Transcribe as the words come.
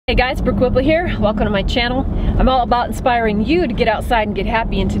Hey guys, Brooke Whipple here. Welcome to my channel. I'm all about inspiring you to get outside and get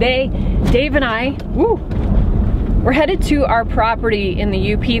happy. And today, Dave and I, we're headed to our property in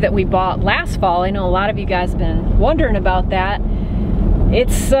the UP that we bought last fall. I know a lot of you guys have been wondering about that.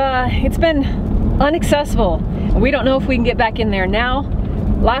 It's been inaccessible. We don't know if we can get back in there now.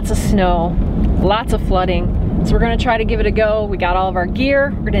 Lots of snow, lots of flooding. So we're gonna try to give it a go. We got all of our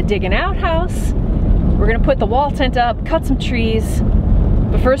gear. We're gonna dig an outhouse. We're gonna put the wall tent up, cut some trees.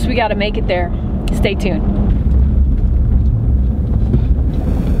 But first we gotta make it there. Stay tuned.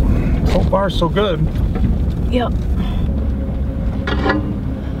 So far so good. Yep.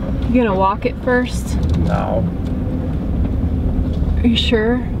 You gonna walk it first? No. Are you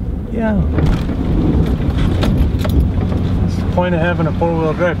sure? Yeah. What's the point of having a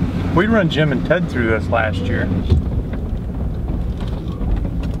four-wheel drive? We run Jim and Ted through this last year.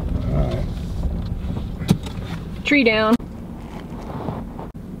 Tree down.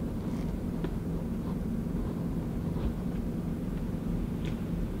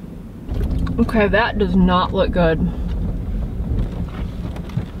 Okay, that does not look good.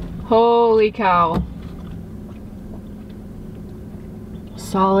 Holy cow.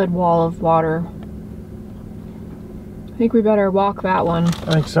 Solid wall of water. I think we better walk that one.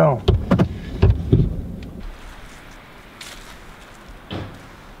 I think so.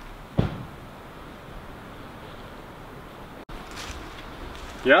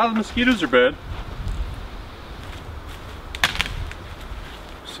 Yeah, the mosquitoes are bad.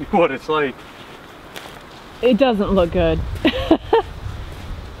 See what it's like. It doesn't look good.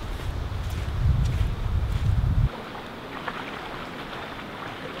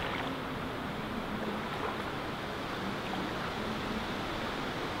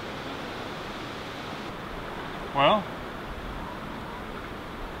 Well,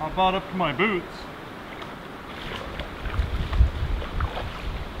 how about up to my boots?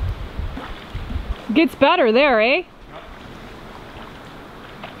 Gets better there, eh?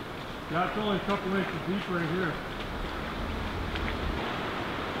 Yeah, it's only a couple inches deep right here.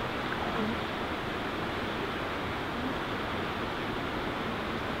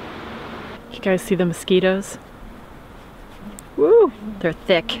 You guys see the mosquitoes? Woo! They're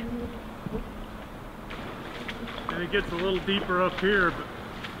thick. And it gets a little deeper up here, but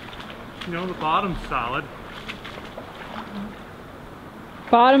you know, the bottom's solid.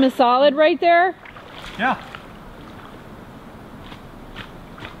 Bottom is solid right there? Yeah.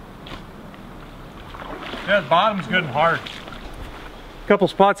 Yeah, the bottom's good and hard. A couple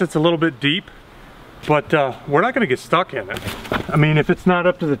spots it's a little bit deep, but we're not gonna get stuck in it. I mean, if it's not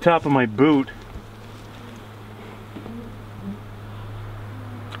up to the top of my boot,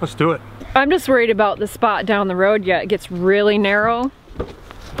 let's do it. I'm just worried about the spot down the road. Yeah, it gets really narrow.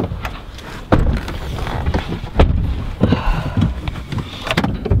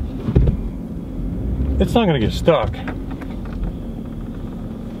 It's not gonna get stuck.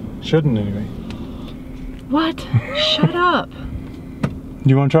 Shouldn't anyway. What? Shut up. Do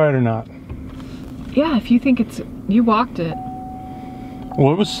you want to try it or not? Yeah, if you think it's... You walked it.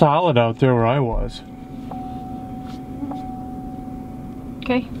 Well, it was solid out there where I was.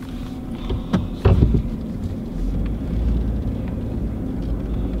 Okay.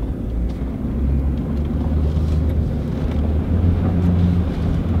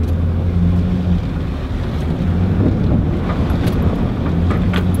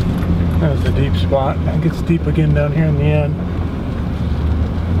 That was a deep spot. It gets deep again down here in the end.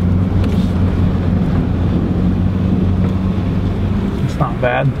 It's not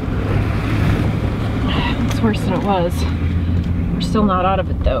bad. It's worse than it was. We're still not out of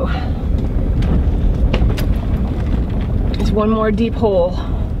it though. There's one more deep hole.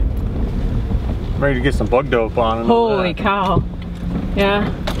 I'm ready to get some bug dope on it. Holy cow.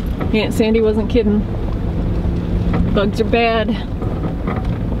 Yeah, Aunt Sandy wasn't kidding. Bugs are bad.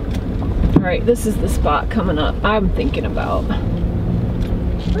 Alright, this is the spot coming up I'm thinking about.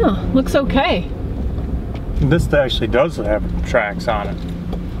 Oh, looks okay. This actually does have tracks on it.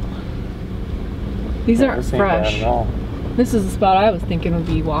 These aren't this ain't bad fresh. at all. This is the spot I was thinking would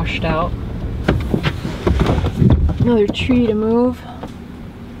be washed out. Another tree to move.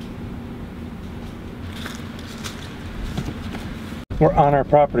 We're on our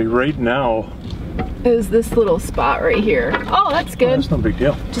property right now. Is this little spot right here. Oh, that's good. Oh, that's no big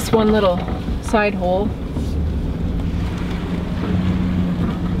deal. Just one little side hole.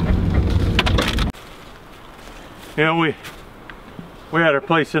 You know, we had a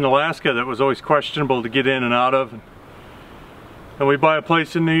place in Alaska that was always questionable to get in and out of. And we buy a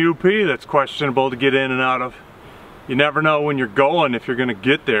place in the UP that's questionable to get in and out of. You never know when you're going if you're going to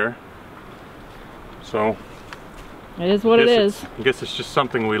get there. So It is what it is. I guess it's just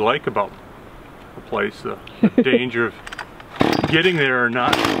something we like about the place, the danger of getting there or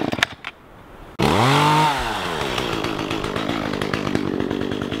not.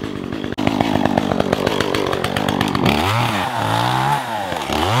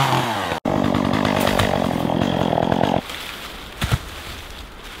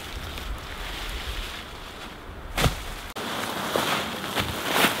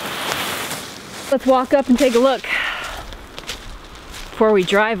 Let's walk up and take a look before we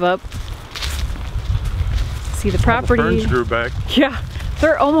drive up. See the property. The ferns grew back. Yeah,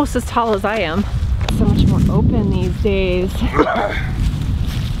 they're almost as tall as I am. So much more open these days.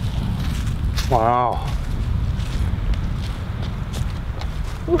 Wow.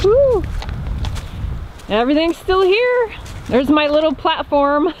 Woohoo! Everything's still here. There's my little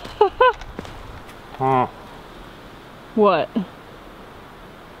platform. Huh. What?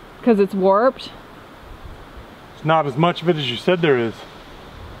 Because it's warped? It's not as much of it as you said there is.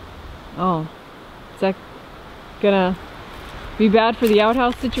 Oh. Is that gonna be bad for the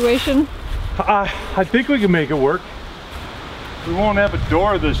outhouse situation? I think we can make it work. We won't have a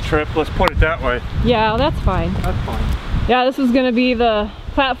door this trip, let's put it that way. Yeah, that's fine. That's fine. Yeah, this was gonna be the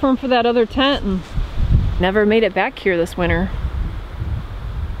platform for that other tent and never made it back here this winter.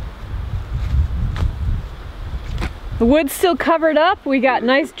 The wood's still covered up. We got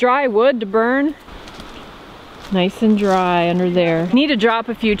nice dry wood to burn. Nice and dry under there. Need to drop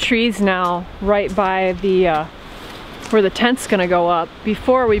a few trees now right by the where the tent's gonna go up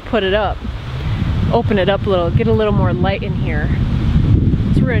before we put it up. Open it up a little, get a little more light in here.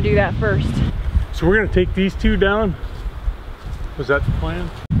 So we're gonna do that first. So we're gonna take these two down? Was that the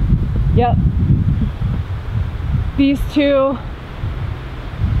plan? Yep. These two.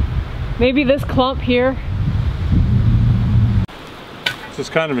 Maybe this clump here. This is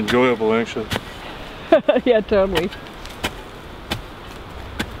kind of enjoyable actually. Yeah, totally.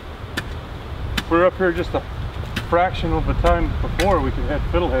 We're up here just a fraction of the time before we could have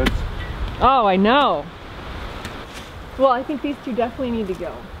fiddleheads. Oh, I know. Well, I think these two definitely need to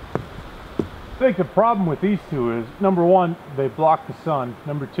go. I think the problem with these two is, number one, they block the sun.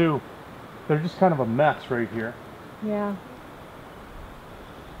 Number two, they're just kind of a mess right here. Yeah.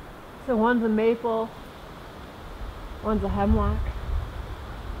 So one's a maple, one's a hemlock.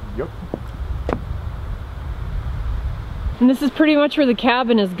 Yep. And this is pretty much where the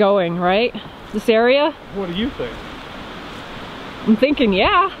cabin is going, right? This area? What do you think? I'm thinking,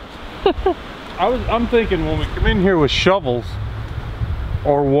 yeah. I'm thinking when we come in here with shovels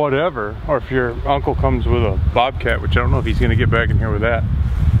or whatever, or if your uncle comes with a bobcat, which I don't know if he's gonna get back in here with that.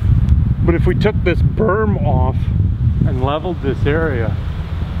 But if we took this berm off and leveled this area,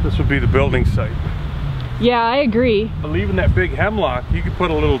 this would be the building site. Yeah, I agree. But leaving that big hemlock, you could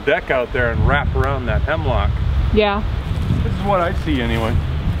put a little deck out there and wrap around that hemlock. Yeah. This is what I see anyway.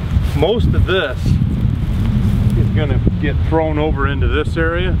 Most of this is gonna get thrown over into this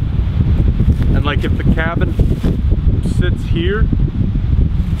area. And like if the cabin sits here.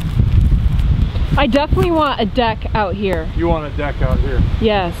 I definitely want a deck out here. You want a deck out here?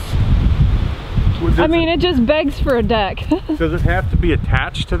 Yes. I mean, it just begs for a deck. Does it have to be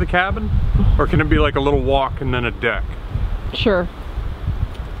attached to the cabin? Or can it be like a little walk and then a deck? Sure.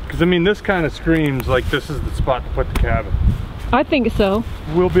 Because I mean, this kind of screams like this is the spot to put the cabin. I think so.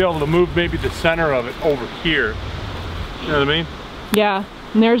 We'll be able to move maybe the center of it over here. You know what I mean? Yeah,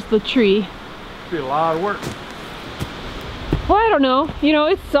 and there's the tree. It'll be a lot of work. Well, I don't know. You know,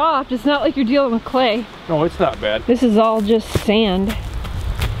 it's soft. It's not like you're dealing with clay. No, it's not bad. This is all just sand.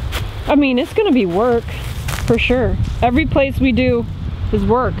 I mean, it's gonna be work, for sure. Every place we do is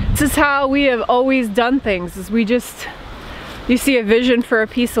work. This is how we have always done things, is you see a vision for a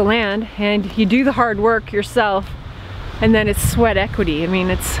piece of land and you do the hard work yourself, and then it's sweat equity. I mean,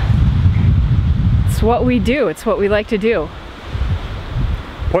 it's what we do. It's what we like to do.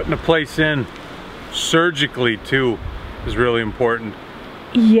 Putting a place in surgically too is really important.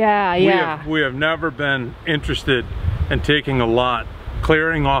 Yeah, yeah. We have never been interested in taking a lot,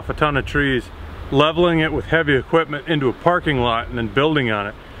 clearing off a ton of trees, leveling it with heavy equipment into a parking lot and then building on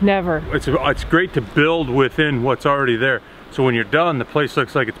it. Never. It's great to build within what's already there. So when you're done, the place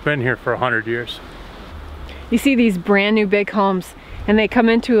looks like it's been here for 100 years. You see these brand new big homes and they come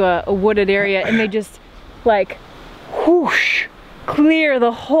into a wooded area and they just like whoosh, clear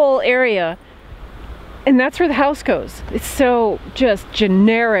the whole area. And that's where the house goes. It's so just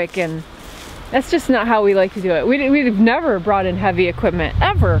generic, and that's just not how we like to do it. We've never brought in heavy equipment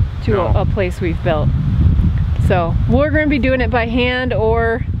ever to a place we've built. So we're going to be doing it by hand,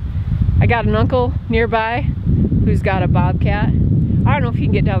 or I got an uncle nearby who's got a bobcat. I don't know if he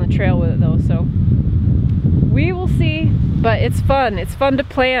can get down the trail with it though, so We will see, but it's fun. It's fun to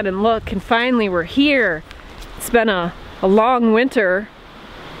plan and look, and finally we're here. It's been a long winter,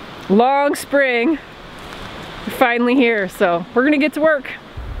 long spring. We're finally here, so we're gonna get to work.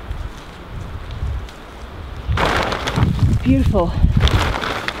 Beautiful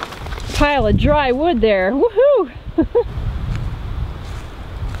pile of dry wood there. Woohoo!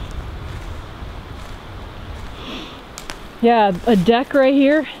 Yeah, a deck right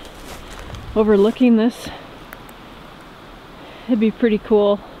here overlooking this. It'd be pretty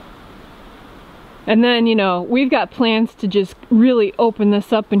cool. And then, you know, we've got plans to just really open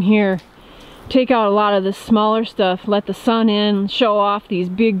this up in here, take out a lot of the smaller stuff, let the sun in, show off these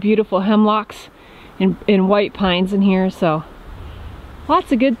big beautiful hemlocks and white pines in here. So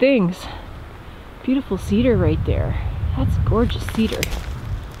lots of good things. Beautiful cedar right there. That's gorgeous cedar.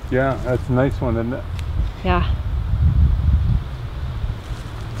 Yeah, that's a nice one, isn't it? Yeah.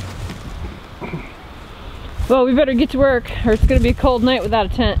 Well, we better get to work or it's gonna be a cold night without a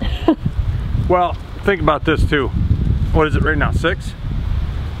tent. Well, think about this too. What is it right now, 6?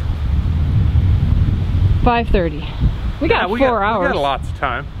 5:30. We got 4 hours. We got lots of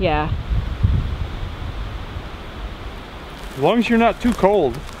time. Yeah. As long as you're not too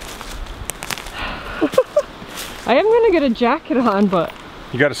cold. I am gonna get a jacket on, but...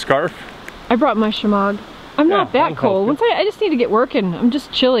 You got a scarf? I brought my shemagh. I'm not that cold. Once I just need to get working. I'm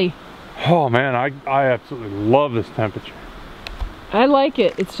just chilly. Oh man, I absolutely love this temperature. I like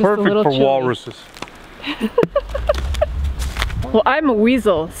it. It's just a little chilly. Perfect for walruses. Well, I'm a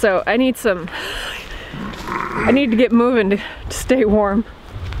weasel, so I need to get moving to stay warm.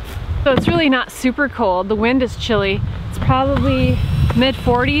 So it's really not super cold. The wind is chilly. It's probably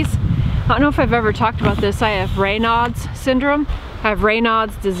mid-40s. I don't know if I've ever talked about this. I have Raynaud's syndrome. I have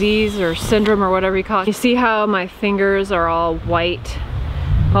Raynaud's disease or syndrome or whatever you call it. You see how my fingers are all white?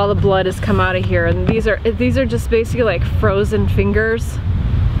 All the blood has come out of here, and these are just basically like frozen fingers.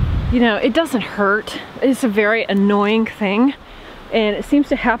 You know, it doesn't hurt. It's a very annoying thing, and it seems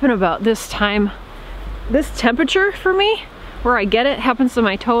to happen about this time. This temperature for me, where I get it, happens to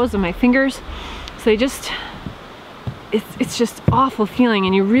my toes and my fingers. So they just, it's just awful feeling,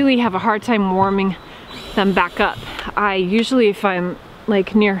 and you really have a hard time warming them back up. I usually, if I'm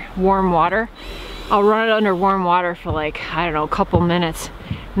like near warm water, I'll run it under warm water for like, I don't know, a couple minutes,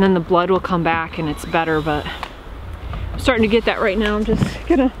 and then the blood will come back and it's better. But I'm starting to get that right now. I'm just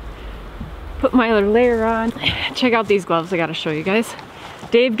gonna put my other layer on. Check out these gloves I gotta show you guys.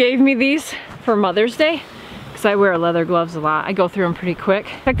 Dave gave me these for Mother's Day because I wear leather gloves a lot. I go through them pretty quick.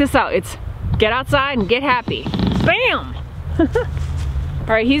 Check this out. It's get outside and get happy. Bam! All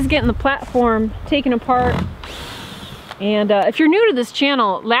right, he's getting the platform taken apart. And if you're new to this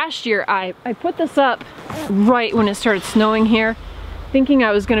channel, last year I put this up right when it started snowing here, thinking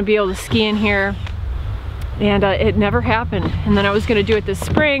I was gonna be able to ski in here, and it never happened. And then I was gonna do it this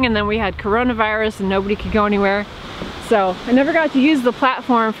spring, and then we had coronavirus and nobody could go anywhere. So I never got to use the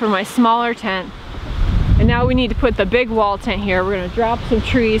platform for my smaller tent. And now we need to put the big wall tent here. We're gonna drop some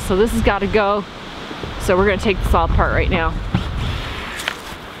trees, so this has gotta go. So we're gonna take this all apart right now.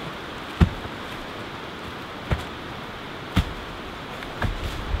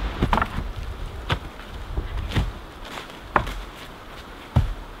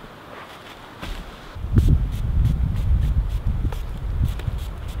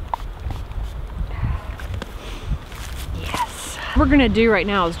 What we're gonna do right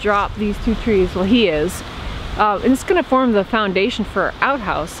now is drop these 2 trees. Well, he is, and it's gonna form the foundation for our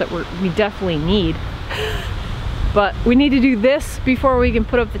outhouse that we definitely need. But we need to do this before we can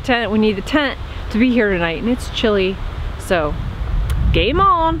put up the tent. We need the tent to be here tonight, and it's chilly, so game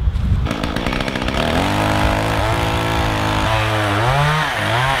on.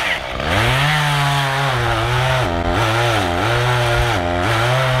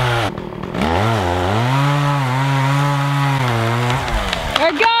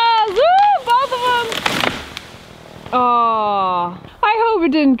 Oh, I hope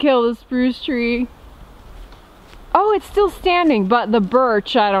it didn't kill the spruce tree. Oh, it's still standing, but the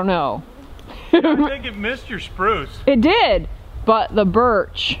birch, I don't know. I think it missed your spruce. It did, but the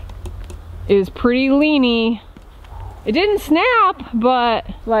birch is pretty leany. It didn't snap, but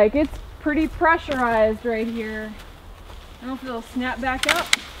like it's pretty pressurized right here. I don't know if it'll snap back up.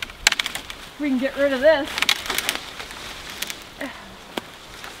 We can get rid of this.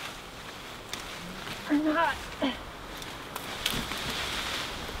 Or not.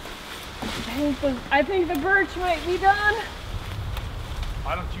 I think the birch might be done.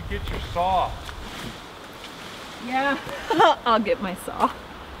 Why don't you get your saw? Yeah, I'll get my saw.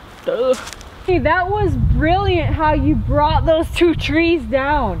 Ugh. Hey, that was brilliant how you brought those 2 trees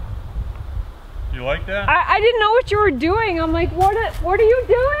down. You like that? I didn't know what you were doing. I'm like, what are you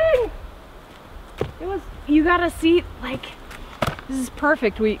doing? It was, you gotta see, like, this is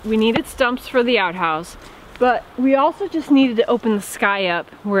perfect. We needed stumps for the outhouse, but we also just needed to open the sky up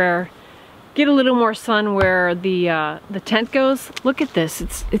get a little more sun where the tent goes. Look at this,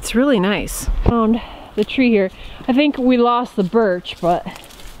 it's really nice. Found the tree here. I think we lost the birch, but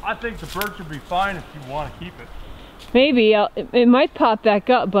I think the birch would be fine if you want to keep it. maybe it might pop back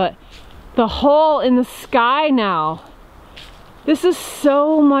up, but the hole in the sky now. This is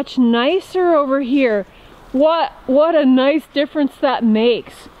so much nicer over here. What a nice difference that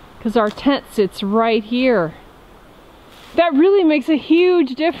makes, because our tent sits right here. That really makes a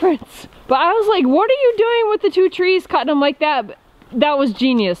huge difference. But I was like, what are you doing with the two trees, cutting them like that? But that was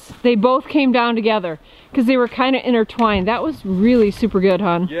genius. They both came down together because they were kind of intertwined. That was really super good,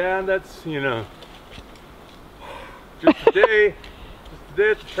 hon. Yeah, and that's, you know, just a day at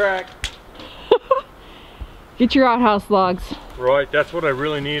the track. Get your outhouse logs. Right, that's what I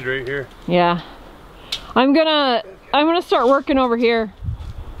really need right here. Yeah. I'm gonna start working over here.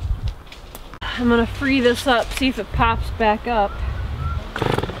 I'm gonna free this up, see if it pops back up.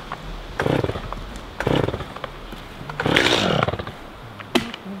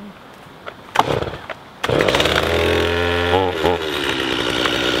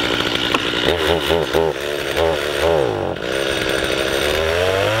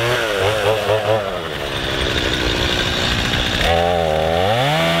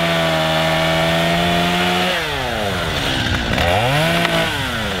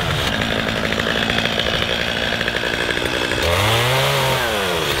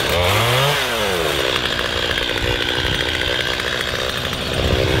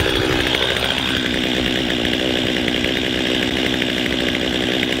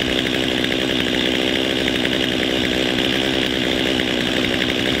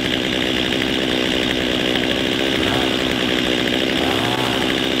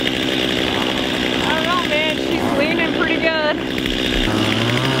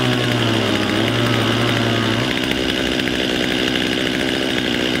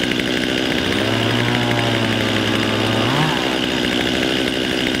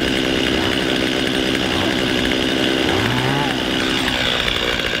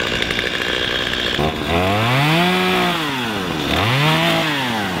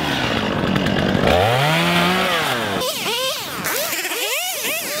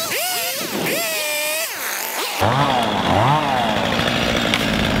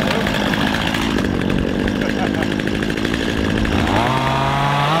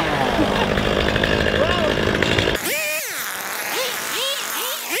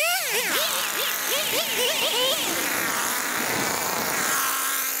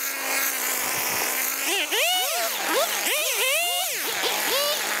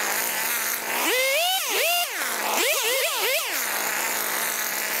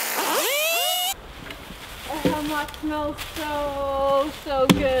 That smells so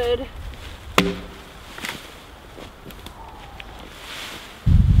good.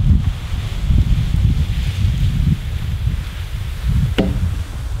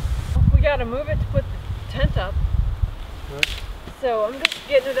 We gotta move it to put the tent up. Good. So I'm just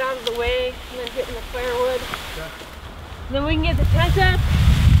getting it out of the way and then getting the firewood. Okay. And then we can get the tent up.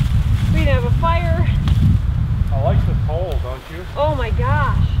 We can have a fire. I like the pole, don't you? Oh my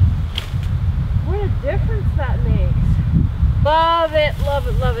gosh. What a difference that makes. Love it, love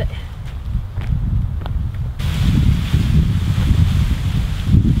it, love it.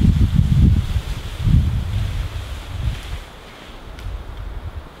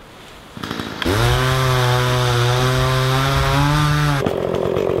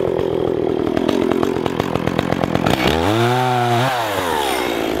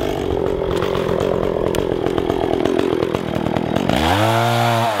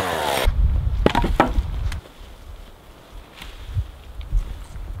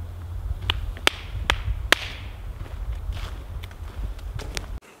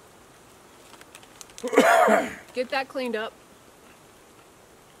 Get that cleaned up.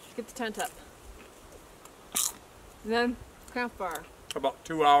 Get the tent up. And then campfire. About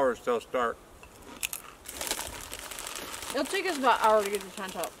 2 hours till start. It'll take us about an hour to get the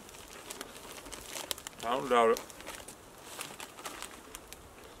tent up. I don't doubt it.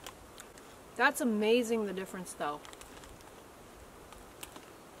 That's amazing, the difference though.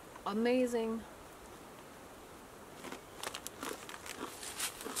 Amazing.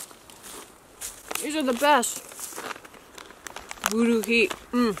 These are the best. Voodoo heat.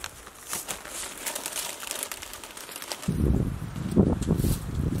 Look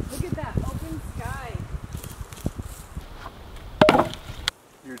at that open sky.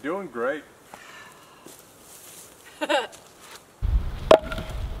 You're doing great. Doing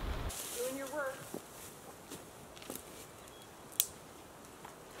your work.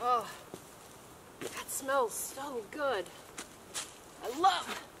 Oh, that smells so good. I love.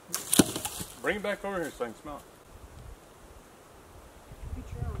 Bring it back over here so I can smell it.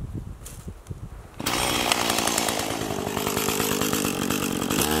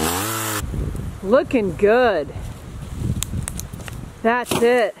 Looking good. That's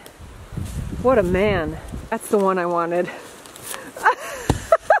it. What a man. That's the one I wanted.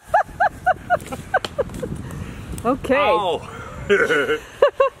 Okay. Oh.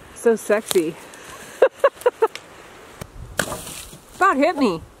 So sexy. About hit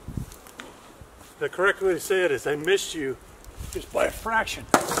me. The correct way to say it is I missed you just by a fraction.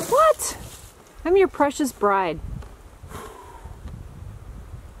 What? I'm your precious bride.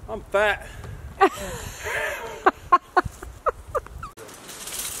 I'm fat.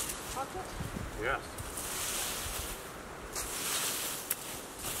 Yes.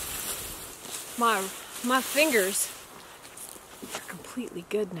 My fingers are completely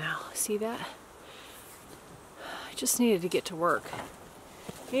good now. See that? I just needed to get to work.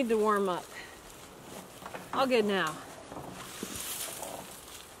 Need to warm up. All good now.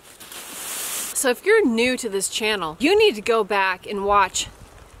 So if you're new to this channel, you need to go back and watch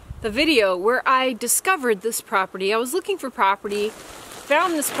the video where I discovered this property. I was looking for property,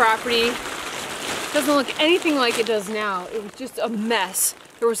 found this property. Doesn't look anything like it does now. It was just a mess.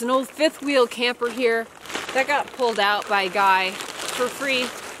 There was an old fifth wheel camper here that got pulled out by a guy for free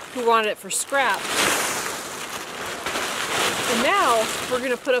who wanted it for scrap. And now we're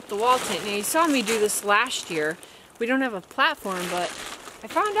gonna put up the wall tent. Now you saw me do this last year. We don't have a platform, but I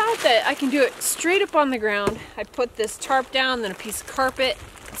found out that I can do it straight up on the ground. I put this tarp down, then a piece of carpet.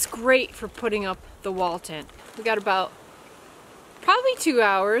 It's great for putting up the wall tent. We got about probably 2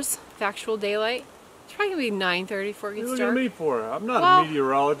 hours of actual daylight. It's probably gonna be 9:30 before it gets dark. What do you need for? I'm not a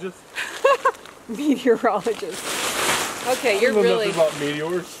meteorologist. Meteorologist. Okay, you're really. Nothing about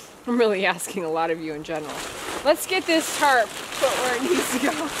meteors. I'm really asking a lot of you in general. Let's get this tarp put where it needs to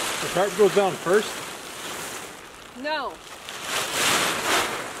go. The tarp goes down first? No.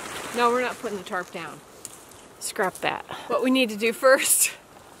 No, we're not putting the tarp down. Scrap that. What we need to do first,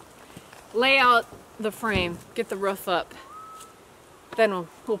 lay out the frame, get the roof up. Then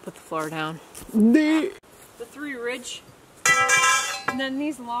we'll put the floor down. The 3 ridge. And then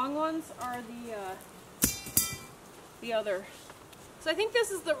these long ones are the other. So I think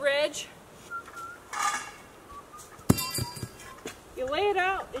this is the ridge. You lay it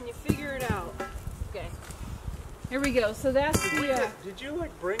out and you figure it out. Okay. Here we go. So that's the. Did you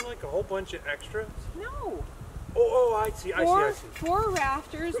like bring like a whole bunch of extras? No. Oh, I see. I see. 4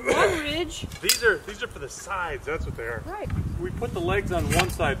 rafters, 1 ridge. These are for the sides. That's what they are. Right. We put the legs on one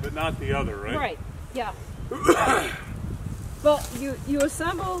side, but not the other, right? Right. Yeah. But you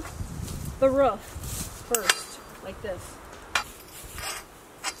assemble the roof first, like this.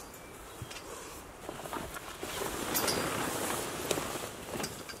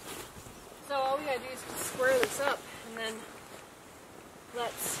 So all we gotta do is just square this up, and then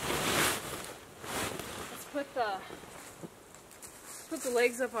let's put the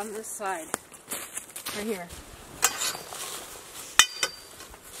legs up on this side, right here.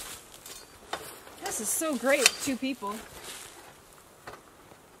 This is so great with 2 people.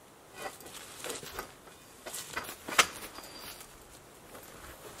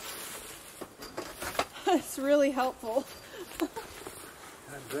 It's really helpful. I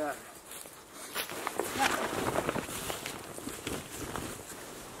bet.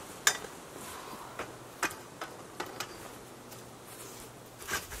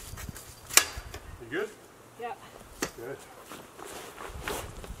 You good? Yeah. Good.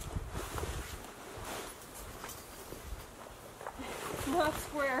 Not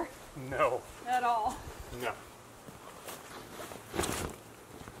square. No. At all. No.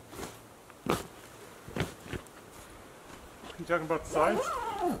 You talking about the sides?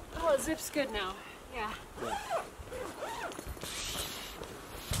 Oh, it zips good now. Yeah.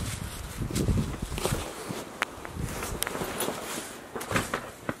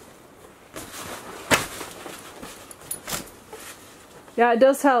 Yeah, it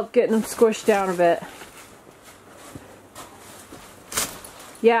does help getting them squished down a bit.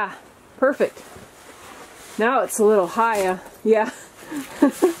 Yeah, perfect. Now it's a little higher. Yeah. I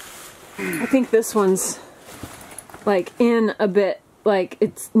think this one's like in a bit, like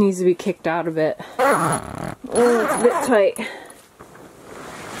it needs to be kicked out a bit. Oh, it's a bit tight.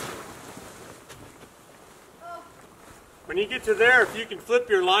 When you get to there, if you can flip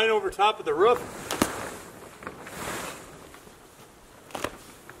your line over top of the roof.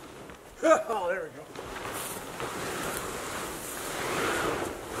 Oh, there we go.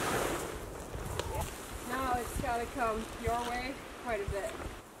 gotta come your way quite a bit.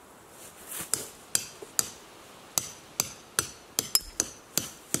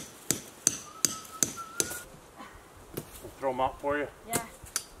 I'll throw them out for you. Yeah.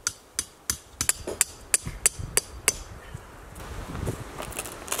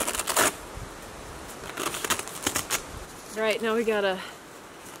 Right, now we gotta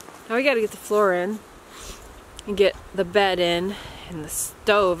get the floor in and get the bed in and the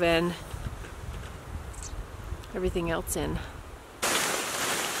stove in, everything else in.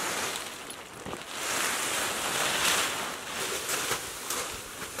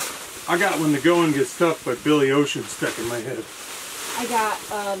 I got When the Going Gets Tough by Billy Ocean stuck in my head. I got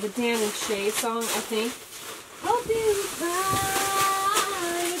the Dan and Shay song, I think. I'll be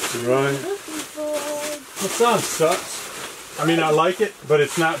Right. That song sucks. I mean, I like it, but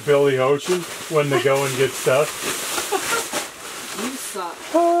it's not Billy Ocean, When the Going Gets Tough. You suck.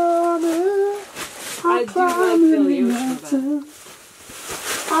 I do like Billy Ocean,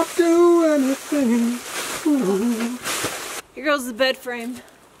 I'll do anything. Here goes the bed frame.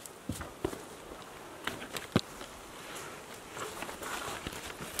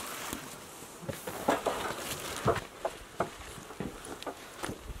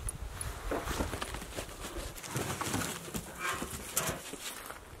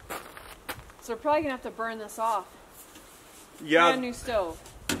 So we're probably gonna have to burn this off. Yeah. Brand new stove.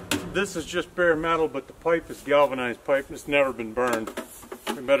 This is just bare metal, but the pipe is galvanized pipe and it's never been burned.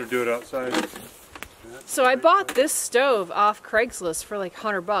 We better do it outside. So I bought this stove off Craigslist for like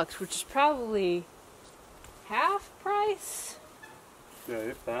 $100, which is probably half price. Yeah,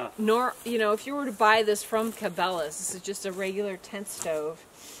 if that. Nor, you know, if you were to buy this from Cabela's, this is just a regular tent stove.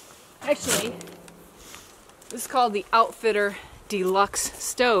 Actually, this is called the Outfitter Deluxe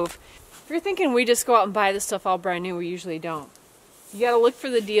Stove. If you're thinking we just go out and buy this stuff all brand new, we usually don't. You gotta look for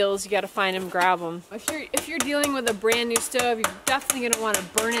the deals, you gotta find them, grab them. If you're dealing with a brand new stove, you're definitely gonna want to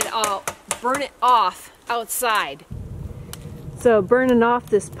burn it off outside. So burning off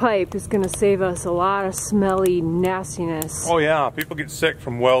this pipe is gonna save us a lot of smelly nastiness. Oh yeah, people get sick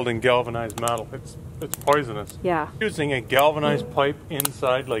from welding galvanized metal. It's poisonous. Yeah. Using a galvanized pipe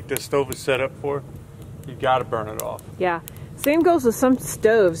inside, like this stove is set up for, you gotta burn it off. Yeah. Same goes with some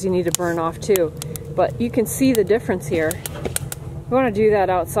stoves you need to burn off too. But you can see the difference here. You want to do that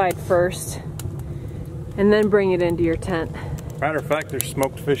outside first and then bring it into your tent. Matter of fact, there's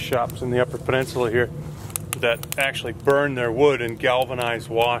smoked fish shops in the Upper Peninsula here that actually burn their wood in galvanized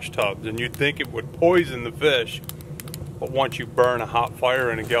wash tubs, and you'd think it would poison the fish, but once you burn a hot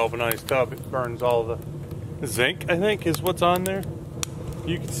fire in a galvanized tub, it burns all the zinc, I think is what's on there.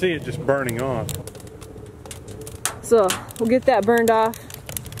 You can see it just burning off. So we'll get that burned off.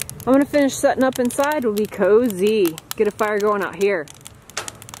 I'm gonna finish setting up inside. We'll be cozy. Get a fire going out here.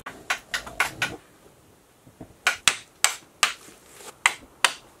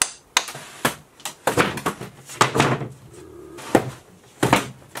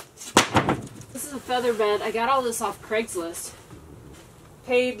 This is a feather bed. I got all this off Craigslist.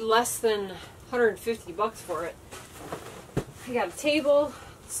 Paid less than 150 bucks for it. I got a table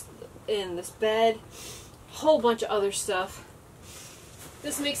in this bed, a whole bunch of other stuff.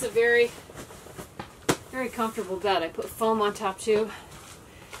 This makes a very comfortable bed. I put foam on top too.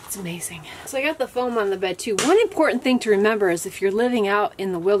 It's amazing. So I got the foam on the bed too. One important thing to remember is if you're living out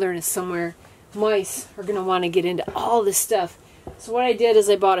in the wilderness somewhere, mice are going to want to get into all this stuff. So what I did is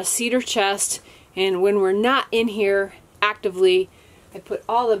I bought a cedar chest, and when we're not in here actively, I put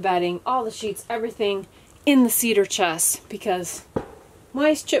all the bedding, all the sheets, everything in the cedar chest, because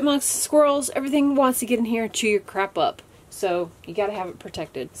mice, chipmunks, squirrels, everything wants to get in here and chew your crap up. So you gotta have it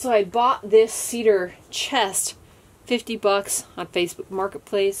protected. So I bought this cedar chest, 50 bucks on Facebook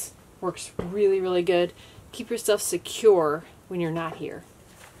Marketplace. Works really, really good. Keep yourself secure when you're not here.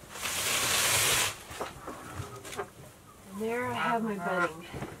 And there I have my bedding.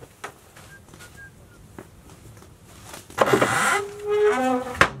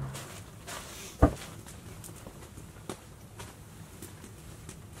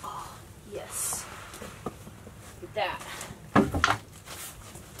 Oh, yes. Look at that.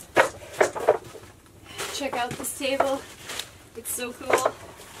 Check out this table. It's so cool.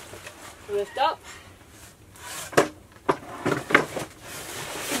 Lift up.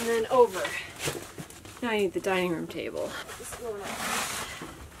 And then over. Now I need the dining room table. This is going up.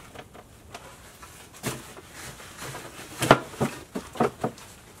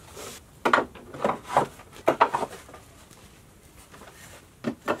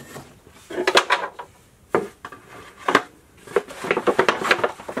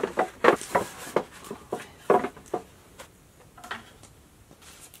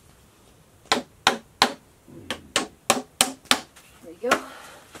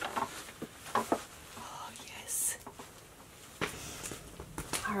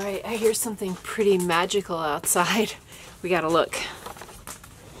 I hear something pretty magical outside. We gotta look.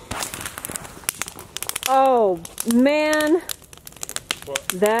 Oh man, What?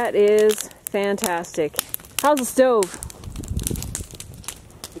 that is fantastic. How's the stove?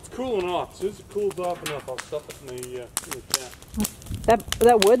 It's cooling off. As soon as it cools off enough, I'll stuff it in the tent.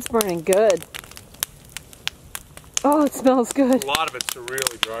 That wood's burning good. Oh, it smells good. A lot of it's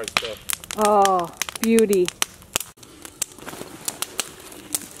really dry stuff. Oh, beauty.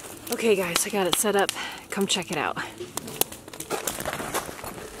 Okay guys, I got it set up. Come check it out.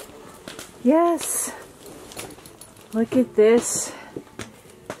 Yes. Look at this.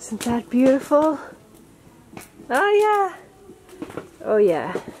 Isn't that beautiful? Oh yeah. Oh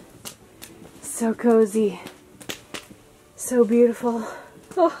yeah. So cozy. So beautiful.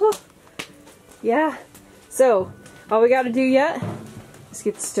 Oh, yeah. So, all we got to do yet is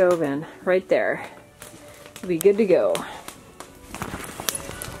get the stove in right there. We'll be good to go.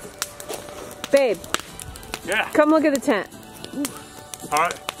 Babe. Yeah. Come look at the tent. All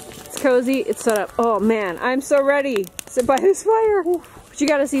right. It's cozy. It's set up. Oh man, I'm so ready. Sit by this fire. But you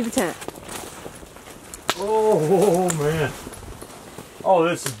got to see the tent. Oh man. Oh,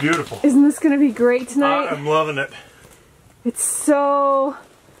 this is beautiful. Isn't this going to be great tonight? I'm loving it. It's so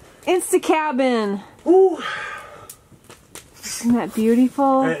Insta-cabin. Ooh. Isn't that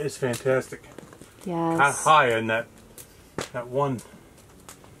beautiful? That is fantastic. Yes. How high in that one?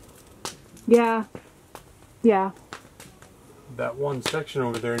 Yeah. Yeah. That one section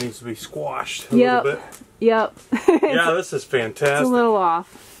over there needs to be squashed a little bit. Yep. Yeah, this is fantastic. It's a little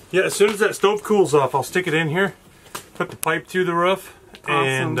off. Yeah, as soon as that stove cools off, I'll stick it in here, put the pipe through the roof,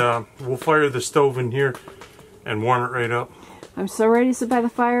 Awesome. and we'll fire the stove in here and warm it right up. I'm so ready to sit by the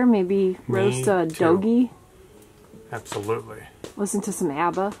fire. Maybe roast a dogie. Absolutely. Listen to some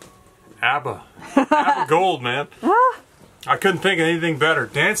ABBA. ABBA. ABBA Gold, man. Ah. I couldn't think of anything better.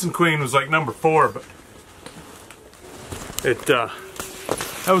 Dancing Queen was like number 4, but that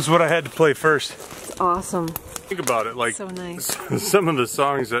was what I had to play first. It's awesome. Think about it, like So nice. some of the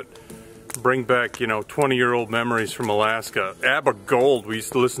songs that bring back, 20-year-old memories from Alaska. ABBA Gold, we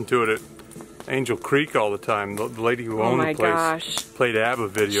used to listen to it at Angel Creek all the time. The lady who owned the place played ABBA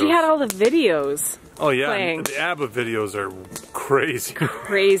videos. She had all the videos. Oh yeah, playing. the ABBA videos are crazy.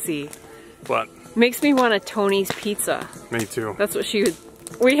 Crazy. But makes me want a Tony's pizza. me too. That's what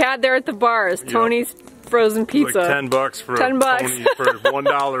we had there at the bars. Tony's frozen pizza. Like $10 for $10 a Tony for a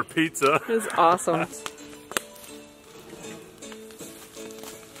 $1 pizza. It was awesome.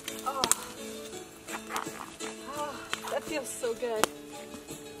 Oh, that feels so good.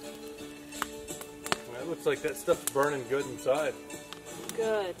 It looks like that stuff's burning good inside.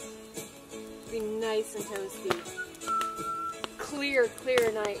 Good. Be nice and toasty. Clear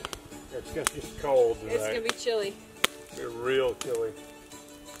night. It's gonna be cold tonight. It's gonna be chilly. Be real chilly.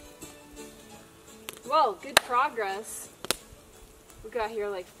 Well, good progress. We got here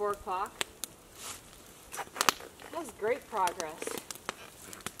like 4 o'clock. That was great progress.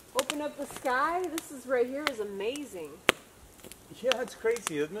 Open up the sky. This is right here is amazing. Yeah, it's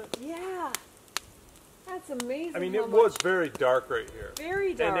crazy, isn't it? Yeah. That's amazing. I mean, it was very dark right here.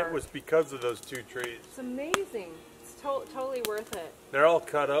 Very dark. And it was because of those 2 trees. It's amazing. It's totally worth it. They're all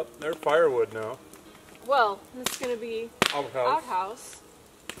cut up. They're firewood now. Well, this is going to be outhouse.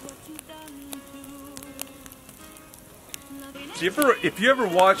 So if you ever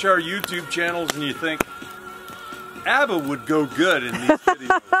watch our YouTube channels and you think ABBA would go good in these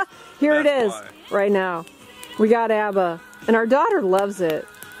videos, Here it is, right now. We got ABBA, and our daughter loves it.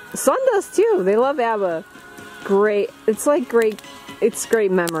 Son does too. They love ABBA. Great. It's like great. It's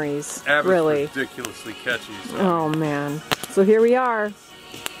great memories. ABBA's really ridiculously catchy. So. Oh man. So here we are.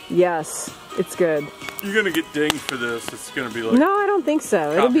 Yes, it's good. You're gonna get dinged for this. It's gonna be like no, I don't think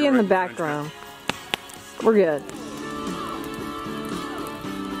so. It'll be in the background. We're good.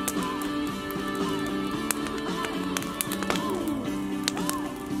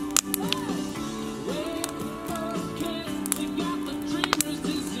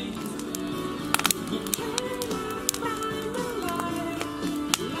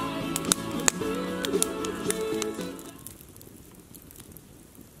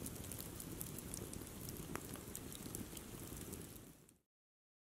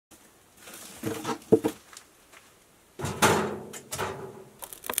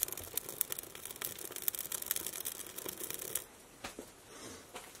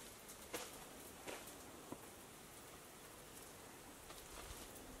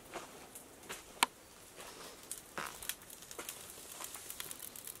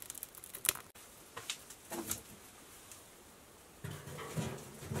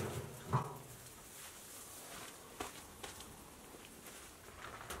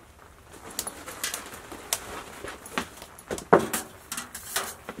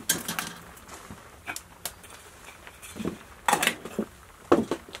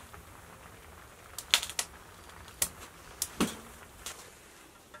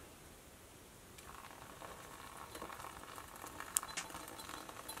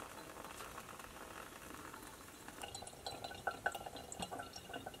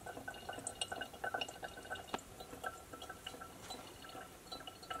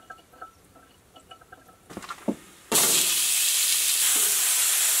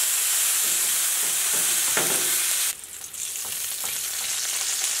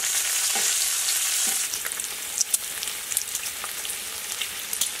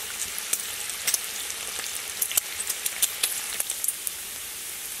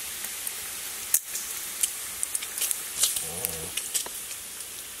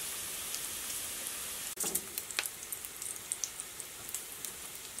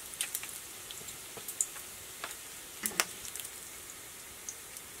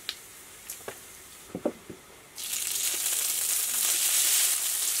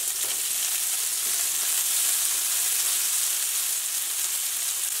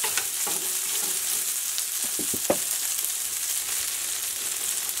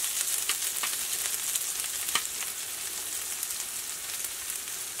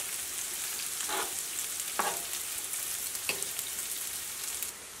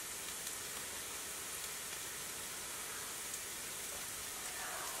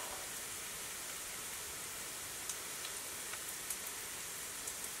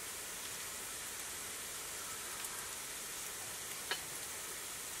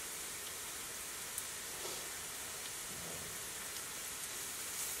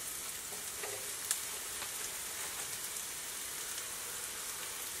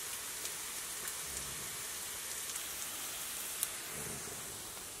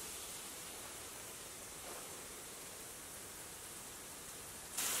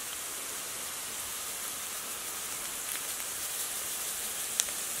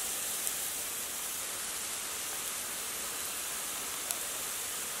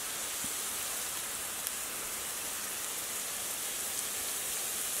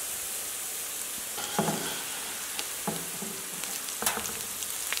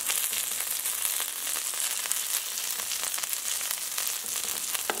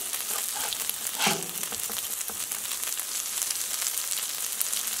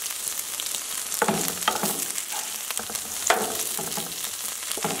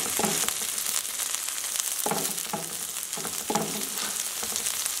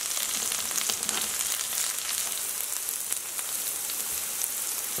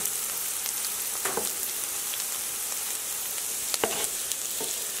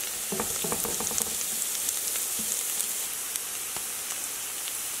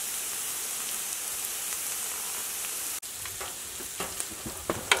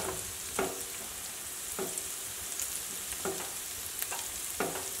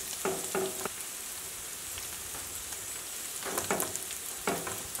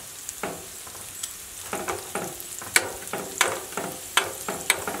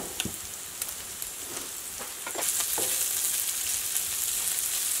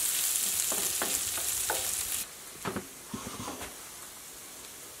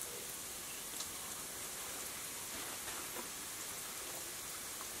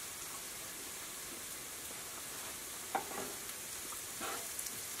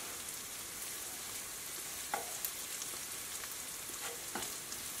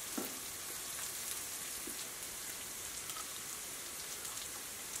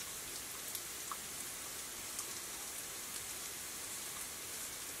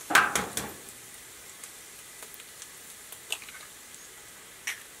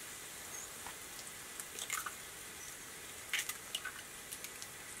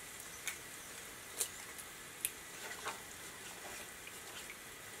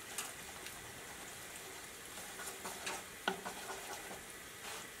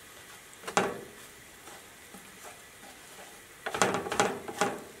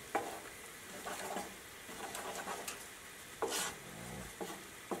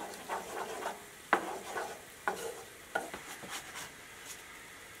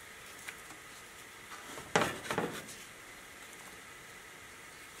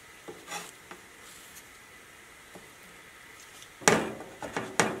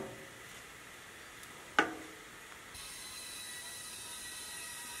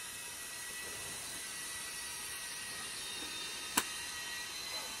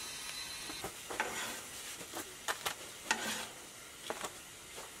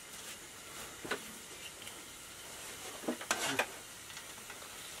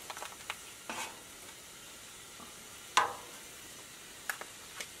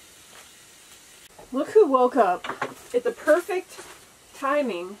 Look who woke up at the perfect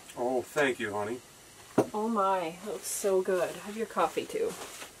timing. Oh, thank you, honey. Oh my, that looks so good. Have your coffee too.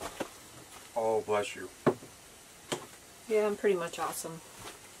 Oh, bless you. Yeah, I'm pretty much awesome.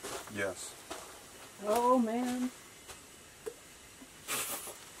 Yes. Oh man.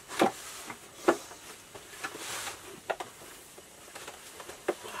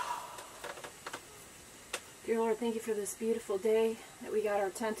 Dear Lord, thank you for this beautiful day that we got our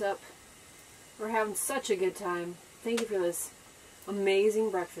tent up. We're having such a good time. Thank you for this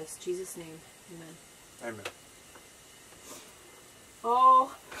amazing breakfast. In Jesus' name, amen. Amen.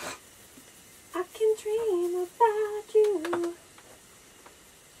 Oh, I can dream about you.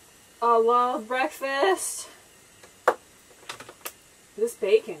 I love breakfast. This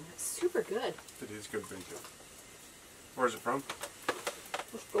bacon is super good. It is good bacon. Where's it from?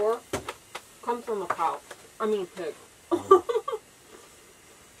 The store comes from a cow. I mean a pig.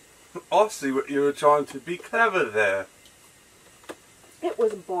 I see what you were trying to be clever there. It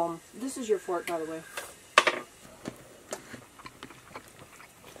was a bomb. This is your fork, by the way.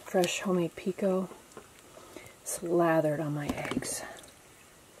 Fresh homemade pico slathered on my eggs.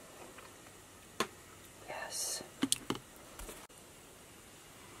 Yes.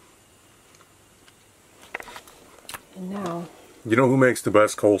 And now... You know who makes the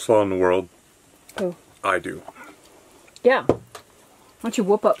best coleslaw in the world? Who? I do. Yeah. Why don't you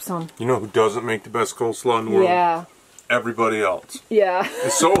whoop up some? You know who doesn't make the best coleslaw in the world? Yeah. Everybody else. Yeah.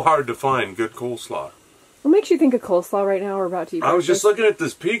 It's so hard to find good coleslaw. What makes you think of coleslaw right now? We're about to eat breakfast. I was just looking at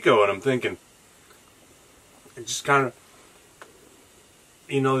this pico and I'm thinking, it just kind of,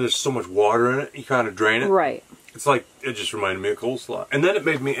 you know, there's so much water in it, you kind of drain it. Right. It's like, it just reminded me of coleslaw. And then it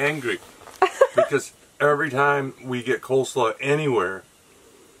made me angry. Because every time we get coleslaw anywhere,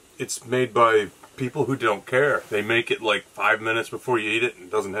 it's made by people who don't care. They make it like 5 minutes before you eat it and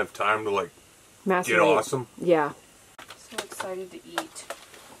doesn't have time to like get awesome. Yeah. So excited to eat.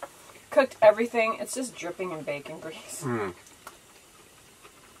 Cooked everything. It's just dripping in bacon grease. Mm.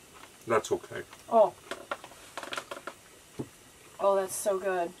 That's okay. Oh. Oh, that's so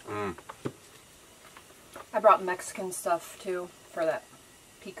good. Mm. I brought Mexican stuff too for that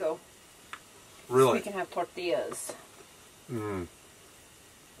pico. Really? So we can have tortillas. Mm.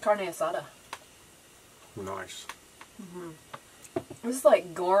 Carne asada. Nice. This is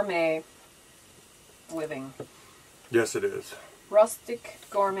like gourmet living. Yes, it is. Rustic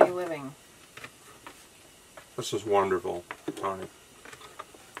gourmet living. This is wonderful, Tony.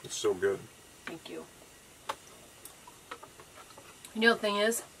 It's so good. Thank you. You know the thing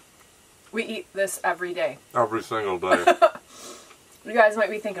is, we eat this every day. Every single day. You guys might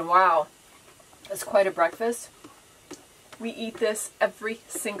be thinking, wow, that's quite a breakfast. We eat this every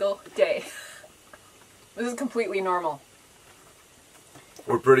single day. This is completely normal.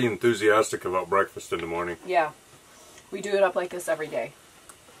 We're pretty enthusiastic about breakfast in the morning. Yeah. We do it up like this every day.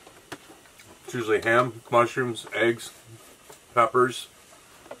 It's usually ham, mushrooms, eggs, peppers,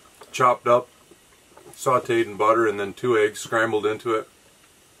 chopped up, sauteed in butter, and then 2 eggs scrambled into it.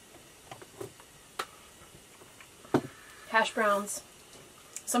 Hash browns.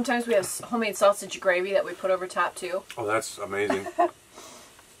 Sometimes we have homemade sausage gravy that we put over top too. Oh, that's amazing.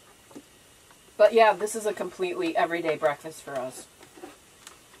 But yeah, this is a completely everyday breakfast for us.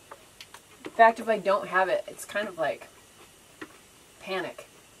 In fact, if I don't have it, it's kind of like panic.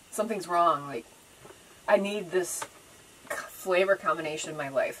 Something's wrong. Like, I need this flavor combination in my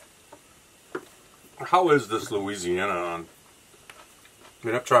life. How is this Louisiana on? I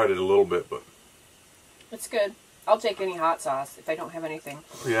mean, I've tried it a little bit, but... It's good. I'll take any hot sauce if I don't have anything.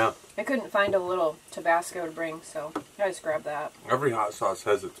 Yeah. I couldn't find a little Tabasco to bring, so I just grabbed that. Every hot sauce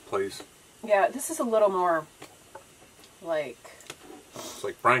has its place. Yeah, this is a little more like... It's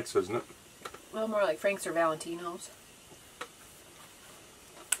like Frank's, isn't it? A little more like Frank's or Valentino's.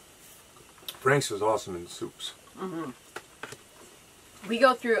 Frank's is awesome in soups. Mm-hmm. We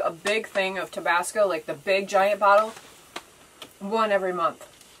go through a big thing of Tabasco, like the big giant bottle, one every month.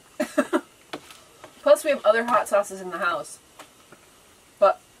 Plus we have other hot sauces in the house.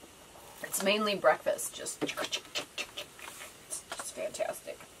 But it's mainly breakfast. Just it's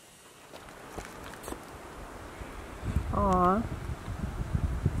fantastic. Aww.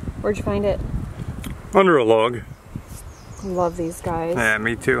 Where'd you find it? Under a log. Love these guys. Yeah,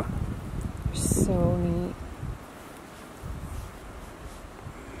 me too. They're so neat.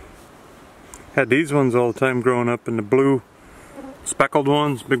 Had these ones all the time growing up, in the blue speckled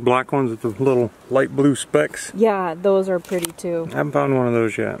ones, big black ones with the little light blue specks. Yeah, those are pretty too. I haven't found one of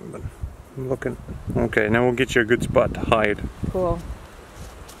those yet, but I'm looking. Okay, now we'll get you a good spot to hide. Cool.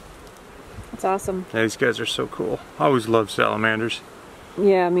 That's awesome. Yeah, these guys are so cool. I always loved salamanders.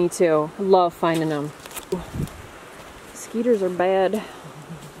 Yeah, me too. I love finding them. Skeeters are bad.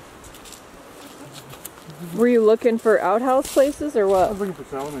 Were you looking for outhouse places or what? I'm looking for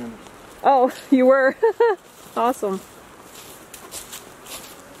salamanders. Oh, you were? Awesome.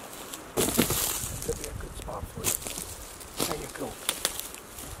 Could be a good spot for you. There you go.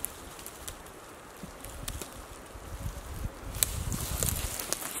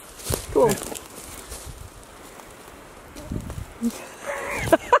 Cool.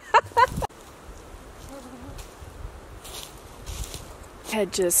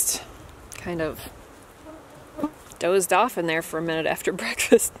 Had just kind of dozed off in there for a minute after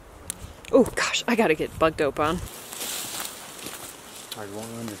breakfast. Oh gosh, I gotta get bug dope on. I won't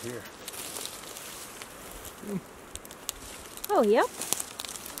under here. Oh, yep.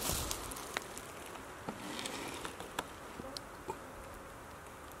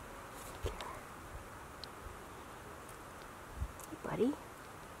 Hey, buddy.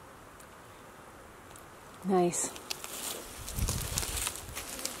 Nice.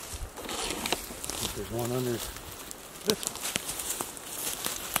 There's one under this one.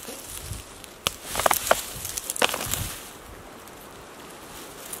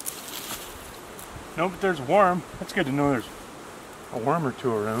 No, but there's a worm. That's good to know there's a worm or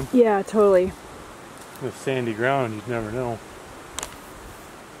two around. Yeah, totally. With sandy ground, you'd never know.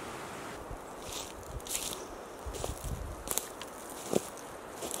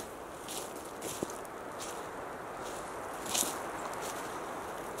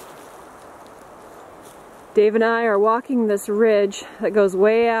 Dave and I are walking this ridge that goes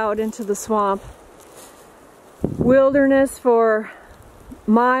way out into the swamp. Wilderness for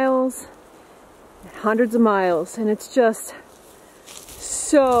miles, hundreds of miles, and it's just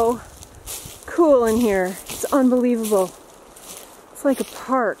so cool in here. It's unbelievable. It's like a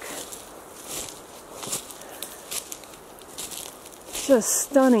park. It's just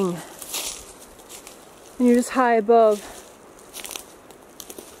stunning. And you're just high above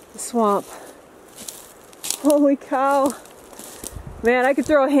the swamp. Holy cow. Man, I could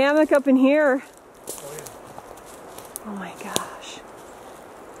throw a hammock up in here. Oh, yeah. Oh my gosh.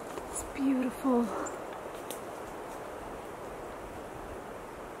 It's beautiful.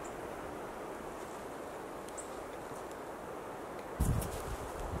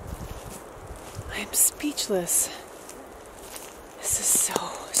 I'm speechless. This is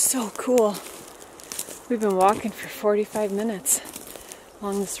so cool. We've been walking for 45 minutes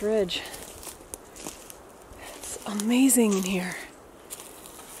along this ridge. It's amazing in here.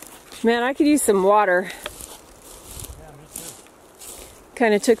 Man, I could use some water. Yeah, me too.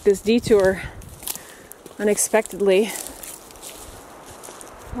 Kind of took this detour unexpectedly.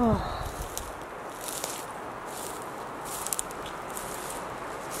 Oh.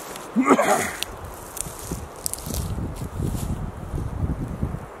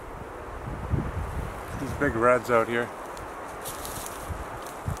 These big reds out here.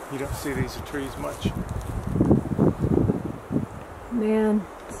 You don't see these trees much. Man,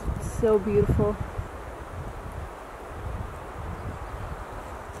 it's so beautiful.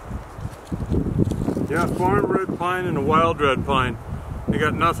 Yeah, farm red pine and a wild red pine. They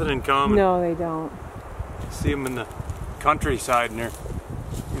got nothing in common. No, they don't. You see them in the countryside and they're,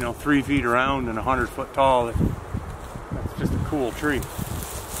 3 feet around and 100 foot tall. That's just a cool tree.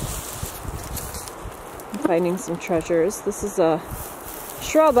 I'm finding some treasures. This is a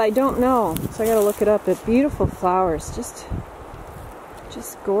shrub I don't know, so I gotta look it up. But beautiful flowers, just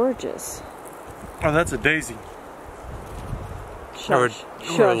gorgeous. Oh, that's a daisy. Shush.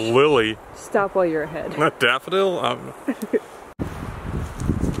 Or a lily. Stop while you're ahead. Not daffodil?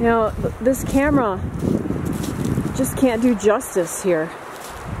 You know, this camera just can't do justice here.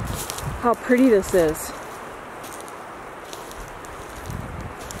 How pretty this is.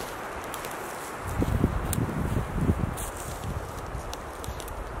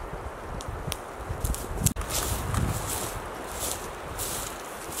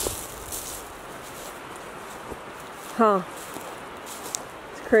 Huh.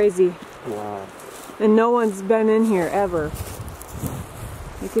 It's crazy. Wow. And no one's been in here ever.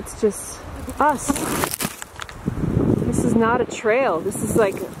 Like, it's just us. This is not a trail. This is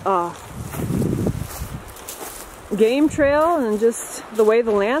like a game trail and just the way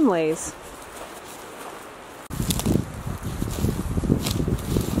the land lays.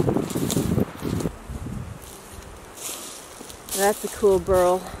 That's a cool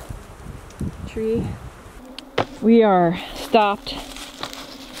burl tree. We are stopped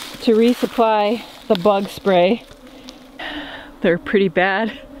to resupply the bug spray. They're pretty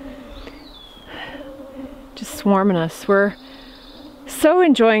bad. Just swarming us. We're so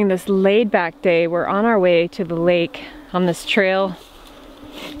enjoying this laid back day. We're on our way to the lake on this trail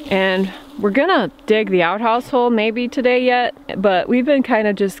And we're gonna dig the outhouse hole maybe today yet, but we've been kind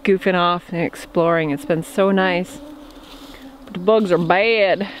of just goofing off and exploring. It's been so nice. But the bugs are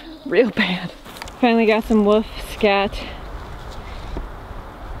bad, real bad. Finally got some wolf scat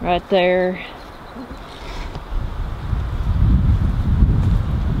right there.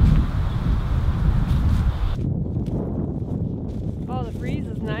 Oh, the breeze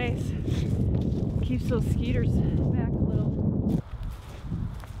is nice. Keeps those skeeters back a little.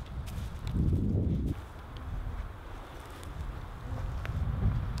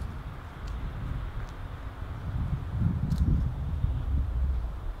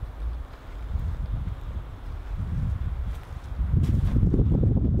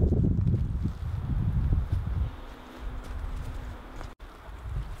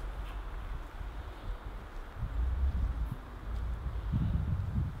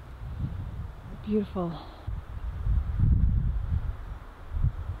 Beautiful.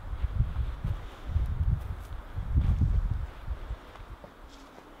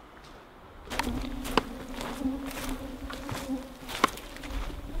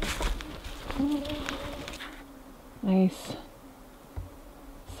 Nice.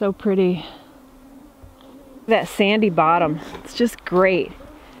 So pretty. That sandy bottom. It's just great.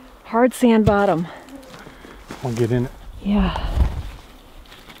 Hard sand bottom. I'll get in it. Yeah.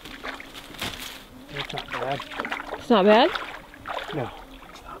 It's not bad. It's not bad? No,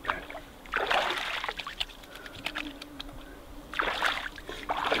 it's not bad.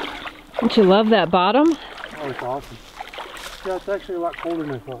 Don't you love that bottom? Oh, it's awesome. Yeah, it's actually a lot colder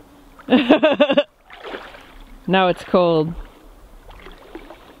than I thought. Now it's cold.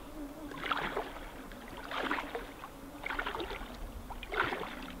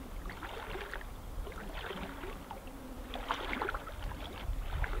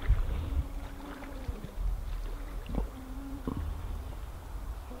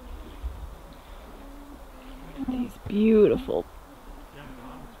 These beautiful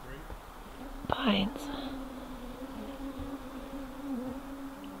pines.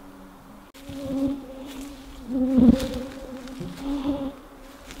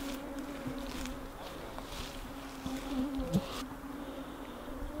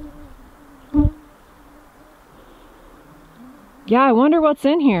 Yeah, I wonder what's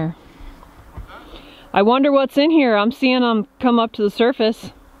in here. I wonder what's in here. I'm seeing them come up to the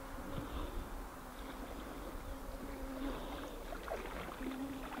surface.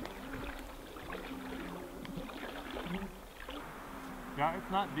 Yeah,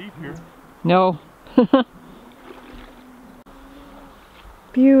 it's not deep here. No.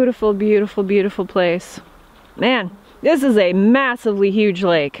 Beautiful, beautiful, beautiful place. Man, this is a massively huge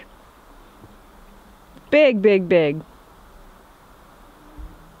lake. Big, big, big.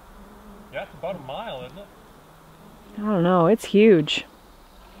 Yeah, it's about a mile, isn't it? I don't know, it's huge.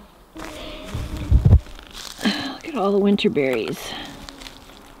 Look at all the winter berries.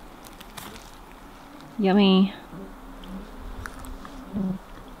 Yummy.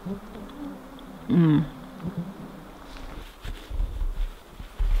 Mmm.